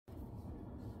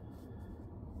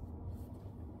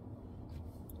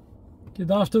Good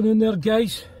afternoon there,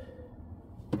 guys.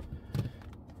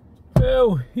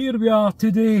 Well, here we are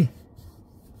today.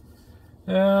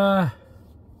 We're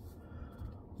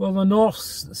on the north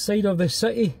side of the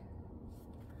city.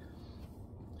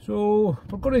 So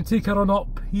we're going to take a run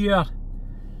up here.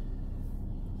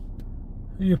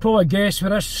 You probably guess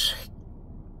where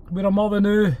I'm over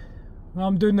now.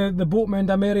 I'm doing the boatman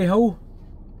to Maryhill,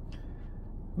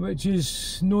 which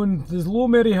is known as Low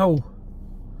Maryhill.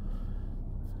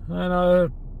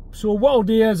 And so what I'll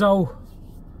do is I'll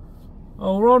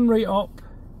run right up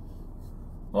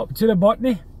to the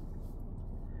botany,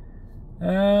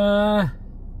 and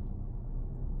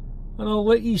I'll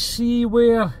let you see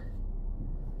where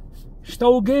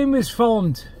Still Game was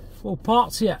filmed, well,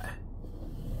 parts of it,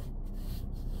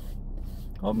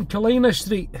 up in Kalina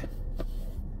Street.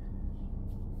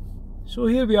 So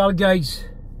here we are, guys,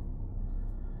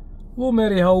 Low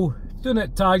Maryhill, doing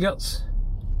it Taggart's.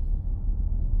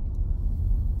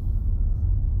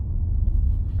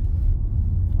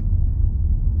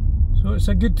 So it's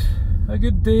a good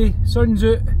day, sun's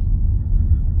out.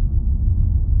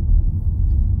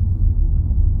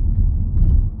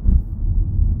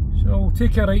 So I'll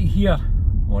take a right here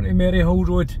onto Maryhill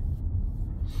Road.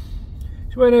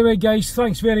 So anyway, guys,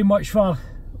 thanks very much for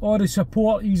all the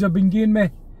support you have been giving me.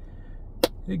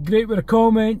 Great with the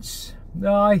comments.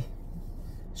 Aye,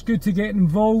 it's good to get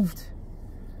involved.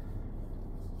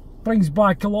 Brings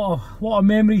back a lot of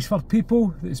memories for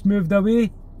people that's moved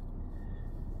away.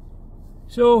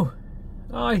 So,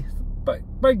 aye,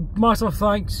 big massive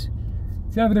thanks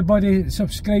to everybody that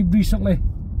subscribed recently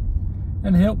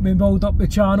and helped me build up the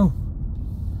channel.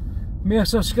 The more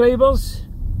subscribers,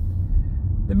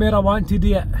 the more I want to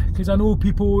do it, because I know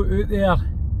people out there,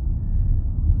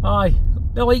 aye,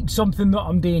 they like something that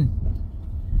I'm doing.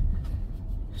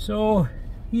 So,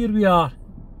 here we are.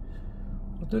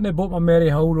 We're doing about my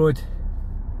Maryhill Road.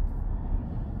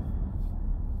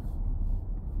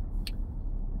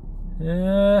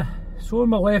 So on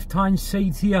my left hand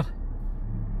side here,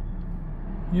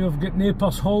 you've got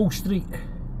Napers Hall Street,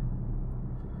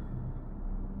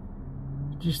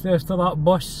 just after that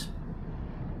bus.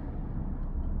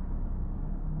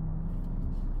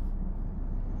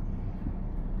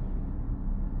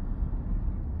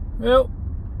 Well,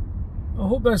 I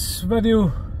hope this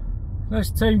video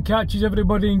this time catches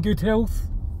everybody in good health.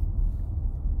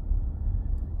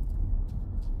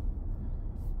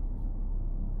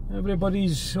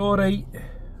 Everybody's alright,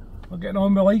 we're getting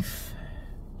on with life.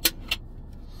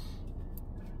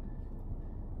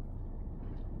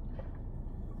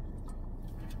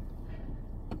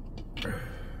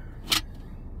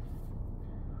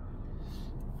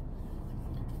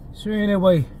 So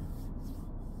anyway,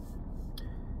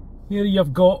 here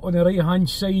you've got on the right hand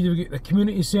side, you've got the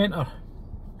community centre.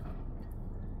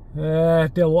 There are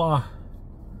a lot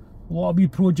of wee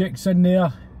projects in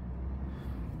there.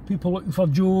 People looking for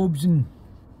jobs, and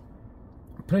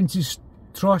Prince's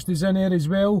Trust is in there as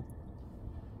well.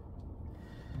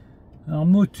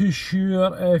 I'm not too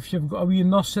sure if you've got a wee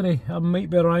nursery, I might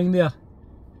be wrong there.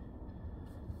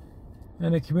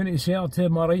 And the community centre to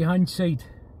my right hand side.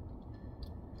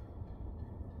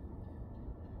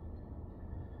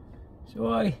 So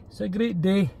aye, it's a great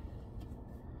day.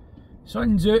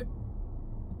 Sun's out.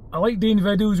 I like doing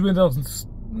videos when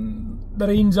the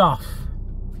rain's off.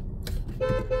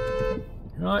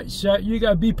 Right, shit, you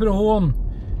got a beep of the horn.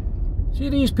 See,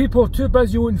 these people are too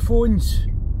busy on phones.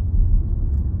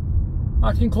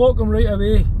 I can clock them right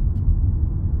away.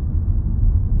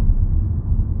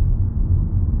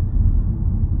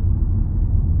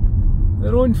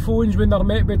 They're on phones when they're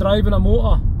meant to be driving a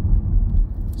motor.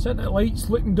 Sitting at lights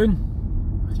looking down.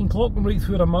 I can clock them right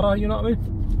through the mirror, you know what I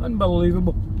mean?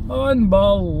 Unbelievable.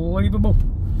 Unbelievable.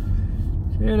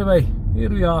 So anyway, here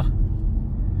we are.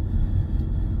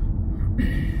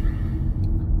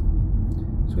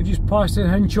 So just past the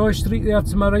Hinshaw Street there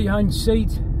to my right hand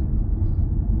side.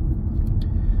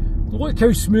 Look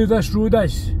how smooth this road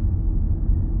is.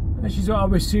 This is what I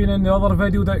was saying in the other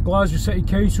video, that Glasgow City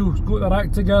Council's got their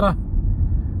act together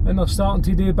and they're starting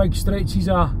to do big stretches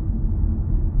of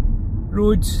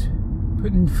roads,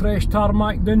 putting fresh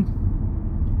tarmac down.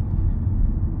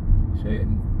 So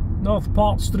North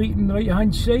Park Street on the right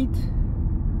hand side.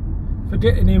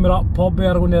 Forget the name of that pub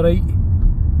there on the right.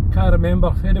 Can't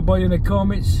remember. If anybody in the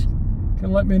comments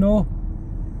can let me know.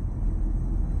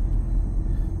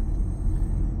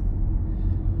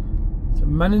 Is it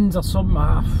Minnins or something?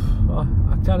 I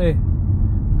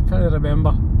can't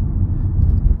remember.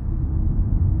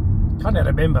 Can't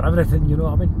remember everything, you know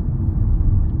what I mean?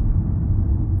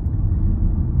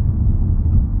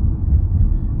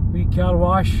 Wee car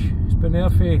wash. It's been there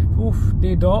for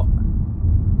day dot.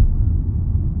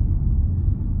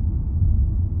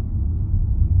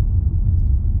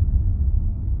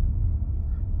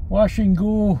 Wash and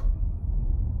go,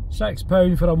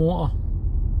 £6 for a motor.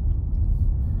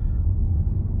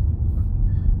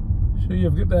 So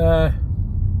you've got the,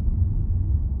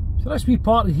 so this wee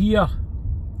part of here,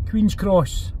 Queen's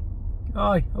Cross.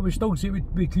 Aye, I would still say it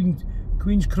would be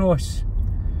Queen's Cross.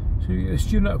 So you get the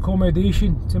student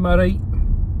accommodation to my right.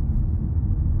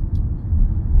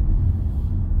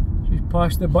 Just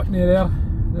past the Butney there,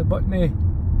 the Butney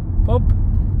pub.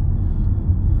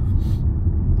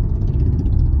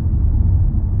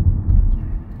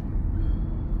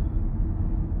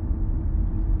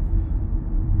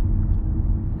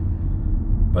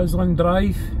 Bisland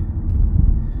Drive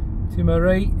to my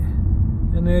right,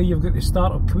 and there you've got the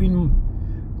start of Queen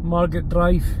Margaret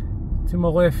Drive to my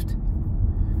left,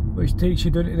 which takes you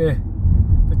down to the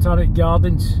Botanic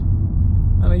Gardens,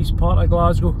 a nice part of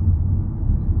Glasgow.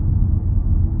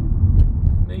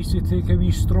 Nice to take a wee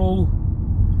stroll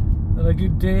on a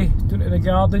good day down to the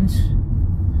gardens,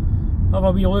 have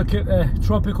a wee look at the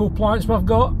tropical plants we've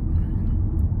got.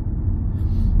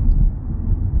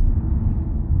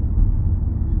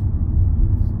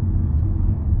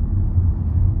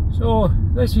 So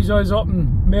this is us up in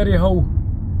Maryhill.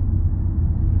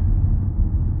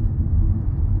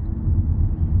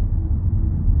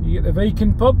 You get the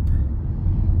Viking pub.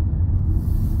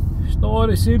 Still all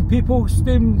the same people,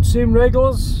 same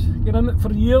regulars, been in it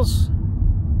for years.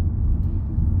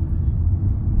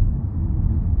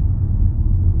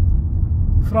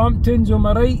 Frampton's on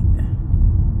my right.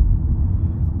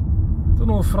 Don't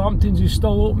know if Frampton's is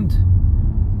still opened.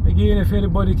 Again, if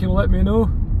anybody can let me know.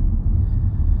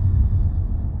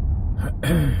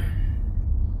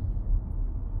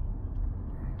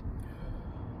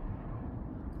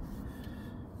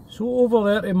 So over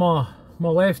there to my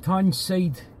left hand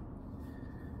side,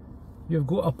 you've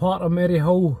got a part of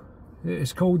Maryhill that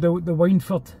is called the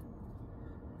Wineford,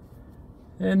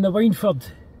 and the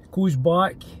Wineford goes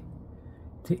back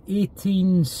to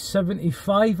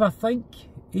 1875, I think,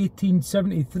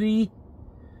 1873,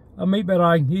 I might be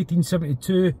wrong,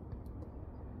 1872.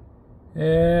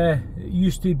 It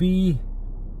used to be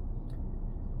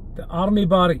the army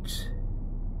barracks.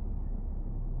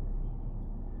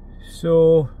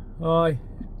 So, aye,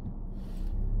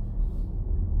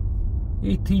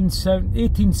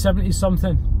 1870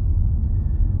 something,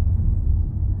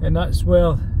 and that's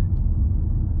where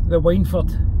the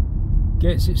Wineford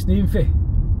gets its name for.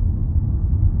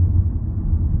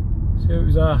 So it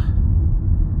was a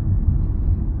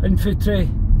infantry.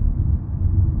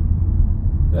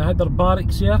 They had their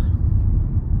barracks here.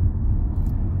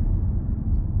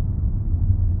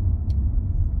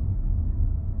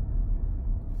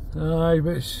 Aye,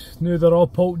 but now they're all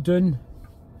pulled down.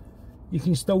 You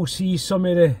can still see some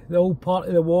of the old part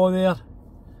of the wall there.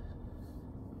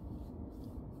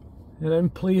 And in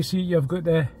place here you've got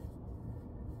the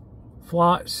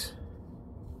flats.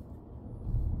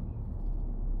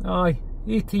 Aye,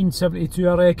 1872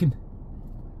 I reckon.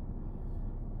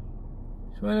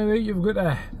 So anyway, you've got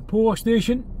the power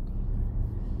station.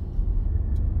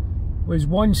 Was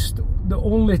once the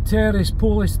only terrace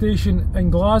police station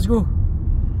in Glasgow,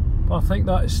 but I think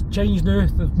that's changed now,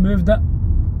 they've moved it.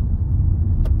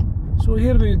 So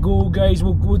here we go guys,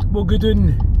 we'll go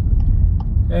down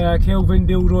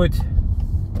Kelvindale Road.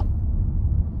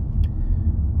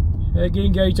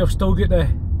 Again guys, I've still got the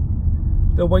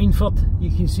Wineford. You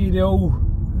can see the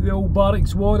old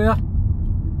barracks wall there,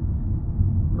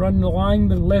 running along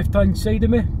the left hand side of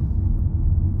me.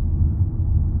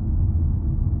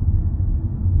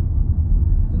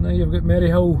 And now you've got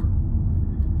Maryhill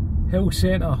Hill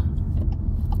Centre.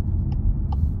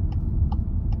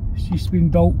 It's just been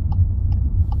built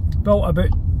about,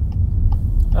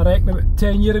 I reckon, about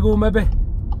 10 years ago maybe.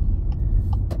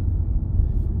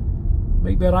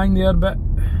 Might be wrong there, but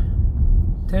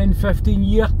 10-15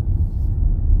 years.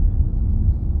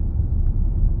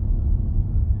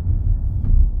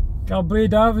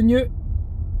 Galbraith Avenue.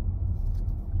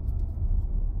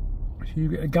 So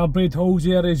you've got the Galbraith Halls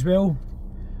there as well.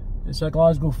 It's a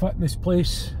Glasgow fitness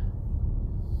place.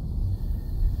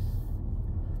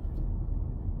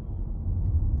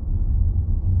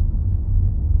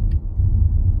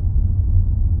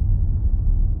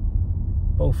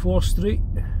 Balfour Street.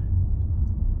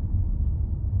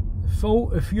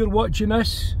 Full, if you're watching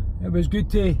this, it was good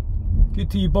to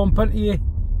bump into you.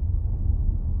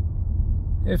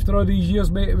 After all these years,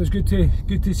 mate, it was good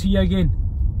to see you again.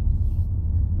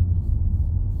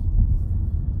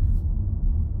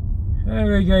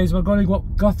 Anyway guys, we're going to go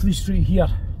up Guthrie Street here.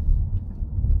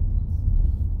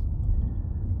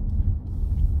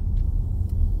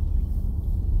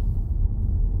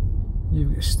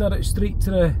 You've got Stirrat Street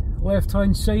to the left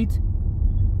hand side.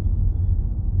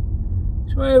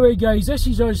 So anyway guys, this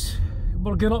is us.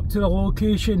 We're going up to the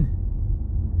location,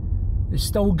 the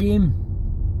Still Game.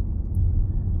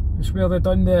 It's where they've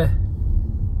done the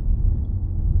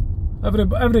every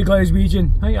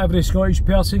Glaswegian, I think every Scottish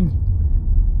person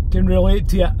can relate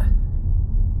to it.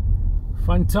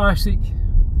 Fantastic,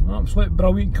 absolute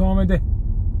brilliant comedy.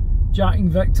 Jack and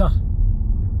Victor.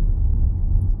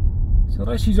 So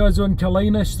this is us on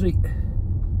Carlina Street,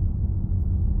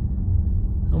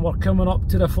 and we're coming up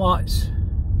to the flats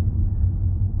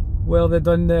where they've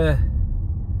done the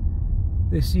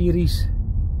series.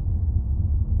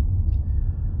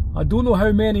 I don't know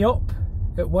how many up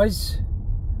it was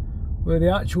where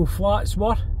the actual flats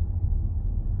were.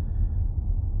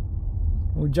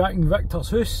 Well, Jack and Victor's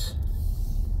house.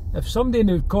 If somebody in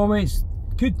the comments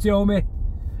could tell me,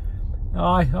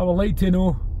 I would like to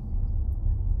know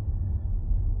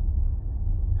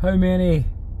how many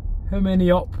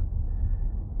up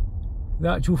the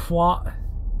actual flat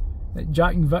that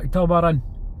Jack and Victor were in.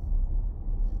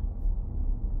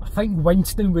 I think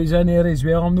Winston was in there as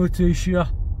well, I'm not too sure.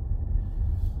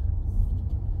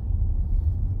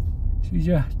 So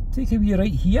you take a wee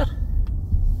right here.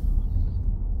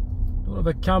 Don't know if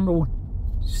the camera will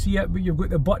see it, but you've got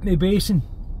the Butney Basin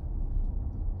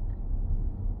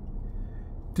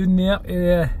down there to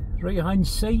the right hand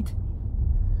side.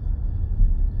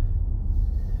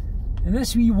 And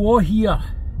this wee wall here,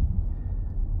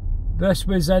 this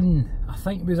was in, I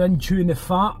think it was in Chewing the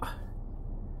Fat.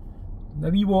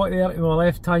 The wee wall there to my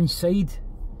left hand side,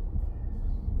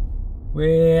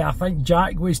 where I think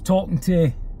Jack was talking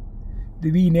to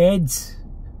the wee Neds.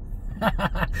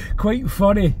 Quite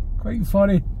funny, quite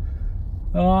funny.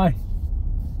 Aye.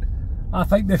 I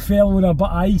think they fell on a bit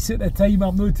of ice at the time,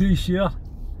 I'm not too sure.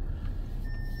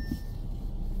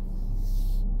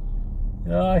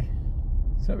 Aye.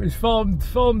 So it was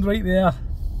filmed right there.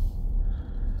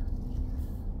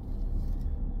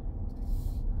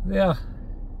 There.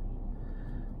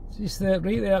 Just there,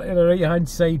 right there to the right hand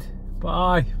side. But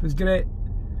aye, it was great.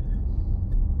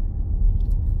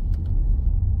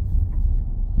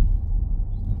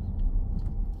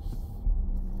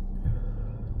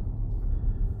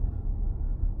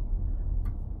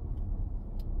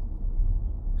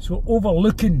 So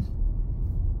overlooking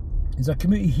is a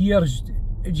community here, as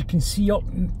you can see up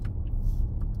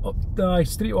the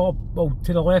straight up, well,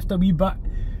 to the left a wee bit,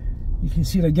 you can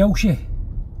see the Gilshay.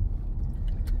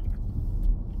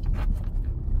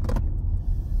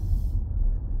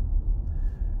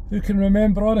 Who can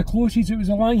remember all the closes that was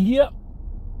along here?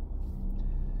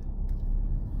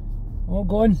 All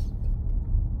gone.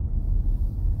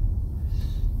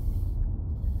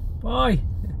 Bye.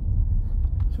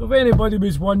 So if anybody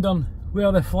was wondering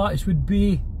where the flats would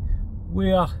be,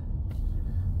 where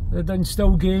they done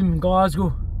Still Game in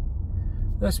Glasgow,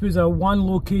 this was a one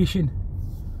location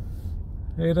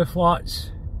of the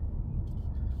flats.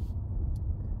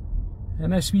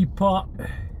 And this wee part,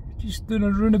 just doing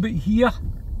a roundabout here,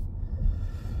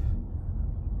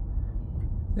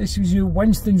 this was where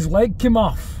Winston's leg came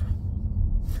off.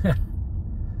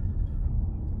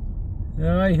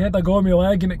 Yeah, I had a go on my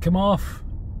leg and it came off.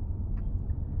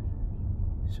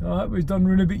 So that was done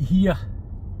round about here.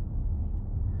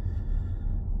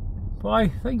 But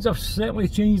things have certainly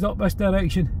changed up this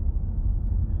direction.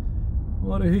 A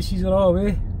lot of hooses are all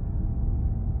away.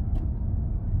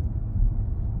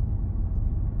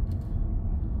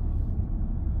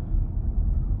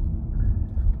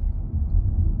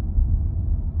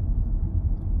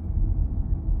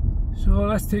 So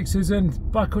this takes us in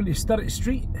back onto Stirrat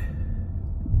Street.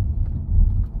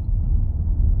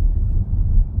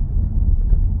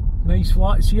 Nice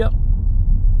flats here.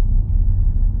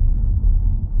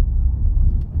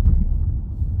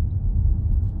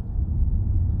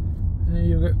 And then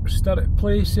you've got Stirrat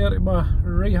Place there at my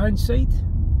right hand side.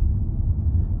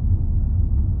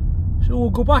 So we'll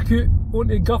go back out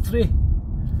onto Guthrie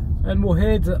and we'll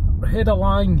head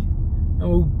along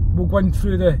and we'll go in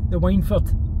through the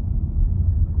Wineford.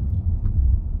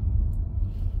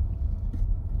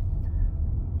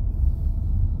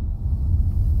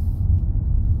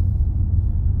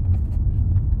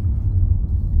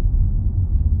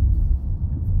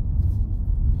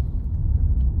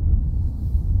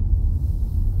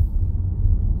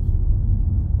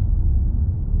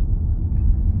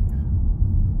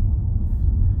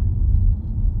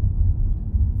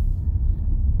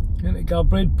 Into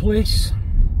Galbraith Place.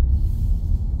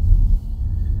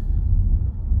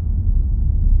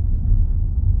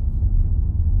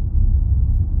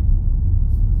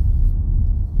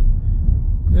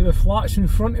 Now the flats in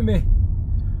front of me,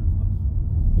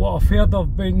 what I've heard, they're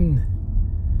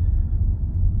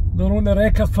on the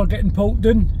record for getting pulled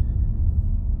down.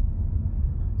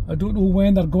 I don't know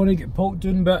when they're going to get pulled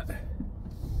down, but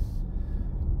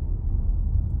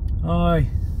aye,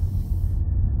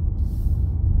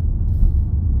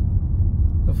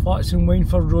 the flats in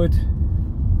Wainford Road,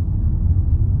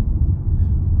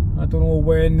 I don't know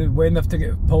when they have to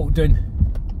get pulled down.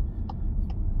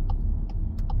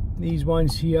 These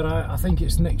ones here, I think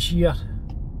it's next year.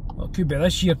 Well, it could be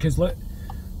this year, because look,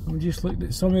 I'm just looking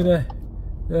at some of the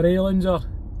railings are.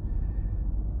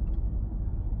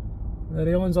 The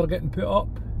railings are getting put up.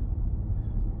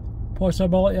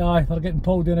 Possibility, aye, they're getting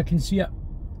pulled down, I can see it.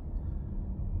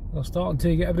 They're starting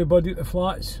to get everybody out the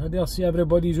flats. I dare say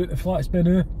everybody's out the flats by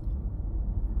now.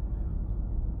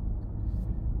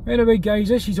 Anyway guys,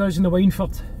 this is us in the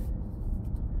Wainford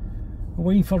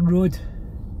Road.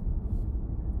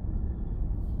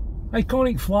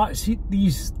 Iconic flats,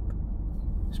 these,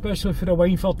 especially for the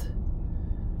Wainford,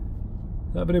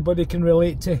 that everybody can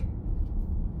relate to.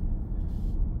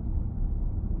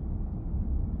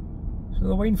 So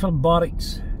the Wainford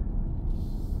Barracks.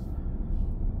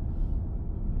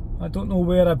 I don't know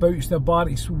whereabouts the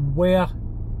barracks were.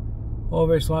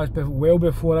 Obviously that's well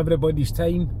before everybody's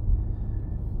time,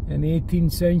 in the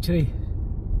 18th century.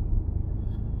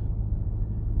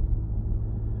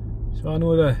 So I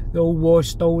know the old wall's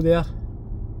still there.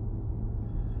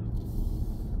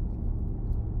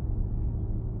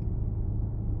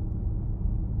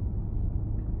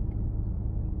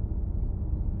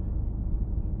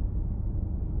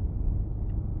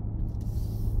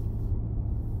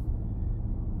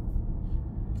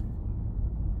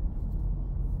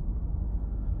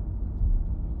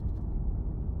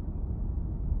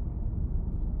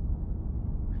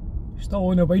 Still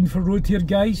on the Wainford Road here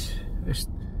guys. This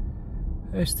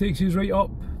takes us right up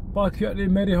back out to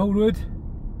Maryhill Road.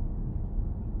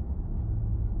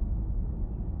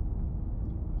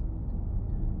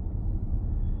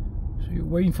 So you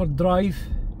Wainford Drive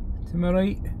to my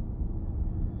right.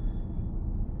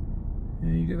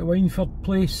 And you get the Wainford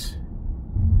Place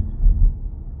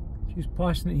just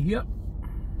passing it here.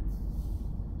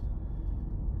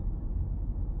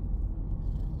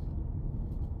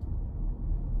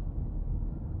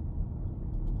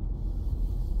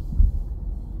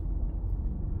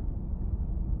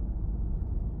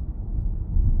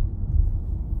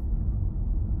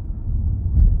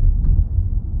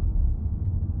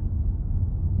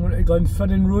 On to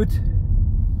Glenfinnan Road.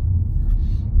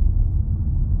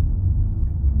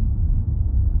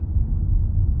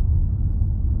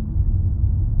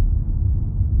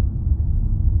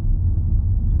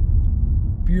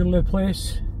 Beautiful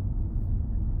place.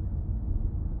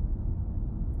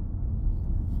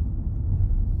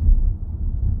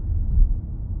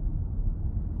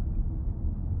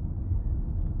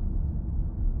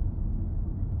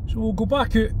 So we'll go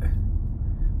back out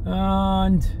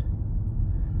and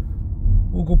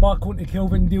we'll go back onto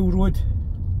Kelvindale Road.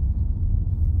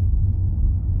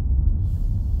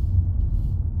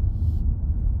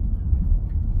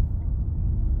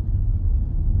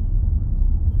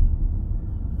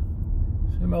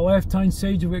 So on my left hand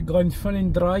side you've got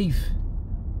Glenfinnan Drive.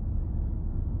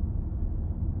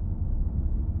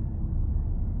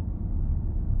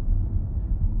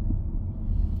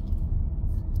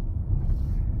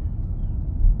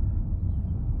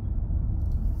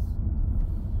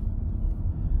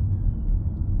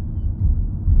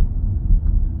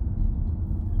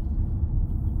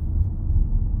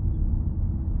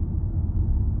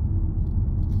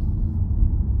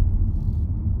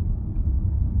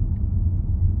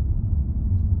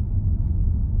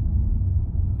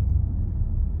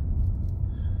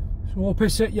 So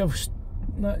opposite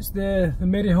that's the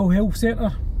Maryhill Health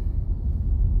Centre,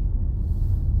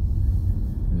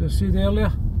 as I said earlier.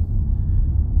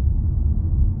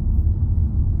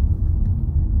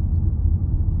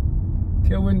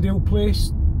 Kelvindale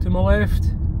Place to my left,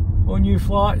 all new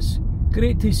flats.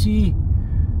 Great to see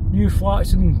new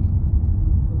flats and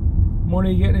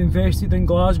money getting invested in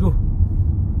Glasgow.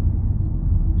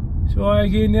 So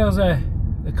again, there's the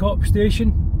cop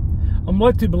station. I'm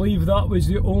led to believe that was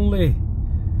the only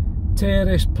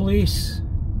terrace police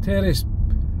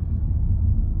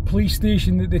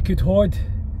station that they could hold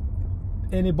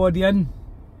anybody in.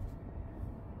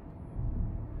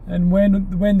 And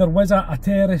when there was a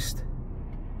terrorist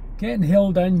getting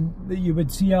held in, that you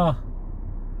would see a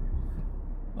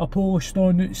police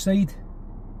stand outside.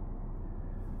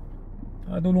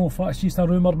 I don't know if that's just a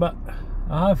rumour, but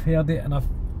I have heard it and I've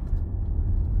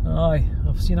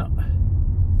seen it.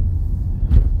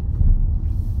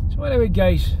 So anyway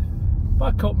guys,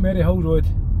 back up Maryhill Road.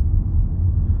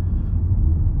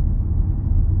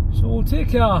 So we'll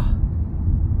take a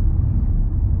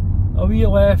wee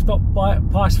left up back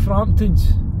past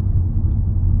Frampton's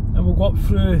go up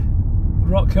through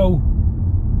Rockhill.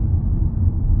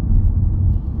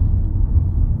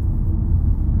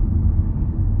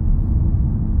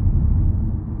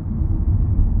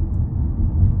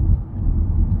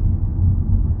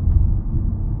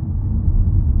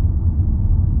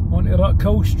 Onto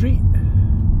Rockhill Street.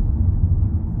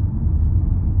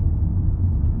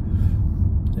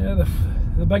 Yeah,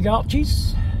 the big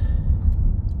arches.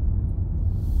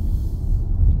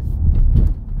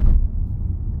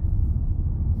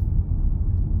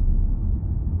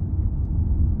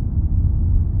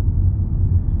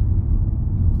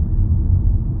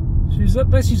 So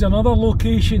this is another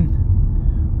location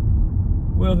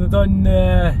where they done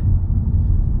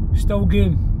still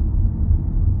game.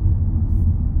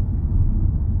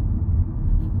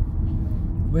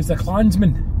 Was the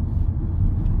Clansman,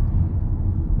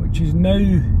 which is now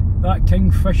that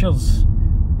Kingfisher's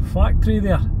factory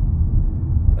there,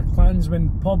 the Clansman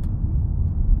pub.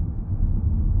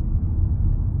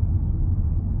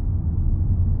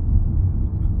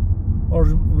 Or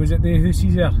was it the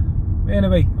Hoosies there?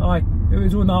 Anyway, aye, it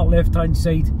was on that left hand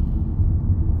side.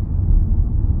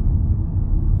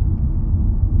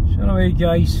 So anyway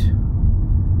guys,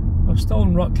 we're still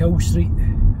on Rockhill Street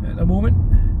at the moment.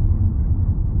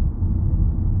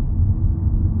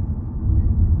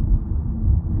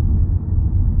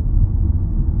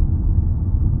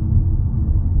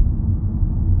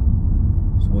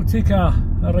 So we'll take a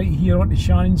right here onto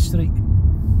Shannon Street,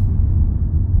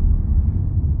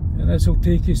 and this will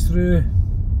take us through.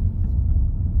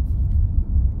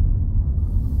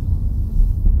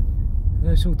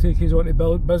 This will take us on to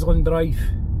Bisland Drive.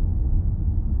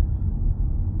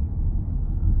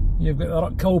 You've got the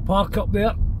Rockhill Park up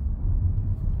there.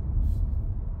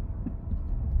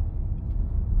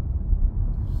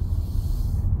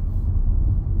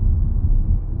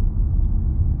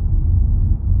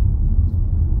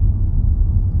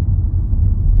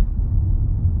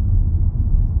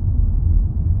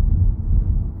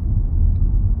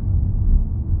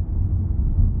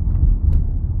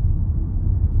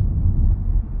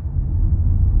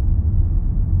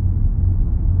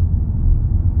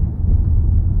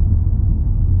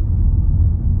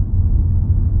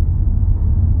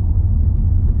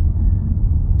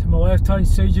 Left hand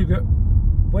side you've got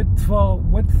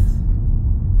Whitworth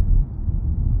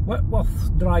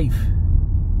Drive.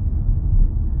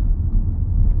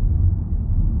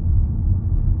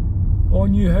 All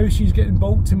new houses getting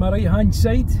built to my right hand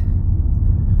side,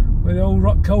 where the old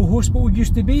Rockhill Hospital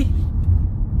used to be.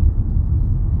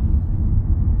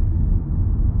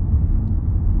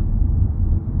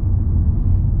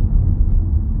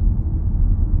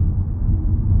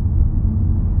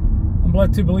 I'm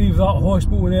led to believe that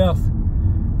hospital there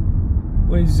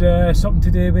was something to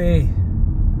do with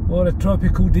all the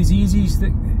tropical diseases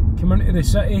that come into the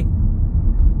city,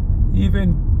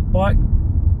 even back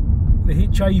the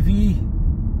HIV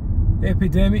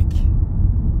epidemic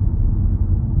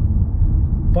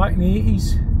back in the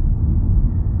 80s.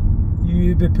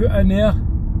 You'd be put in there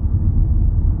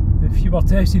if you were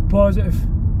tested positive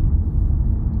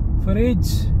for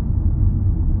AIDS.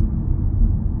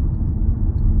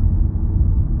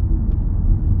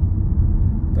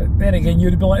 But then again,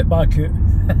 you'd be let back out.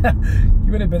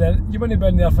 You wouldn't have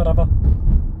been there forever.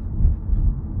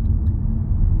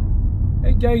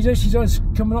 Hey guys, this is us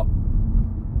coming up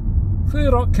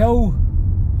through Rockhill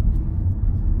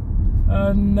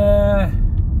and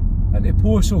into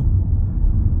Postle.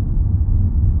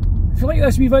 If you like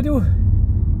this wee video,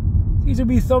 give us a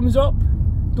wee thumbs up.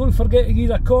 Don't forget to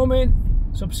give us a comment,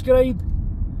 subscribe,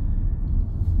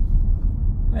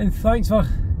 and thanks for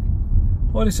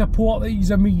all the support that you've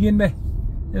been giving me,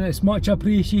 and it's much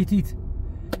appreciated.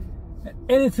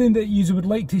 Anything that you would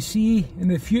like to see in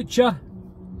the future,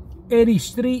 any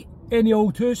street, any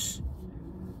old house,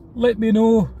 let me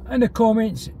know in the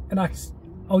comments, and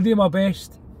I'll do my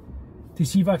best to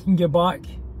see if I can get back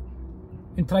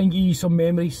and try and give you some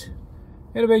memories.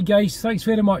 Anyway guys, thanks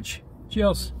very much.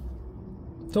 Cheers.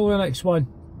 Till the next one.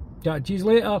 Catch you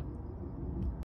later.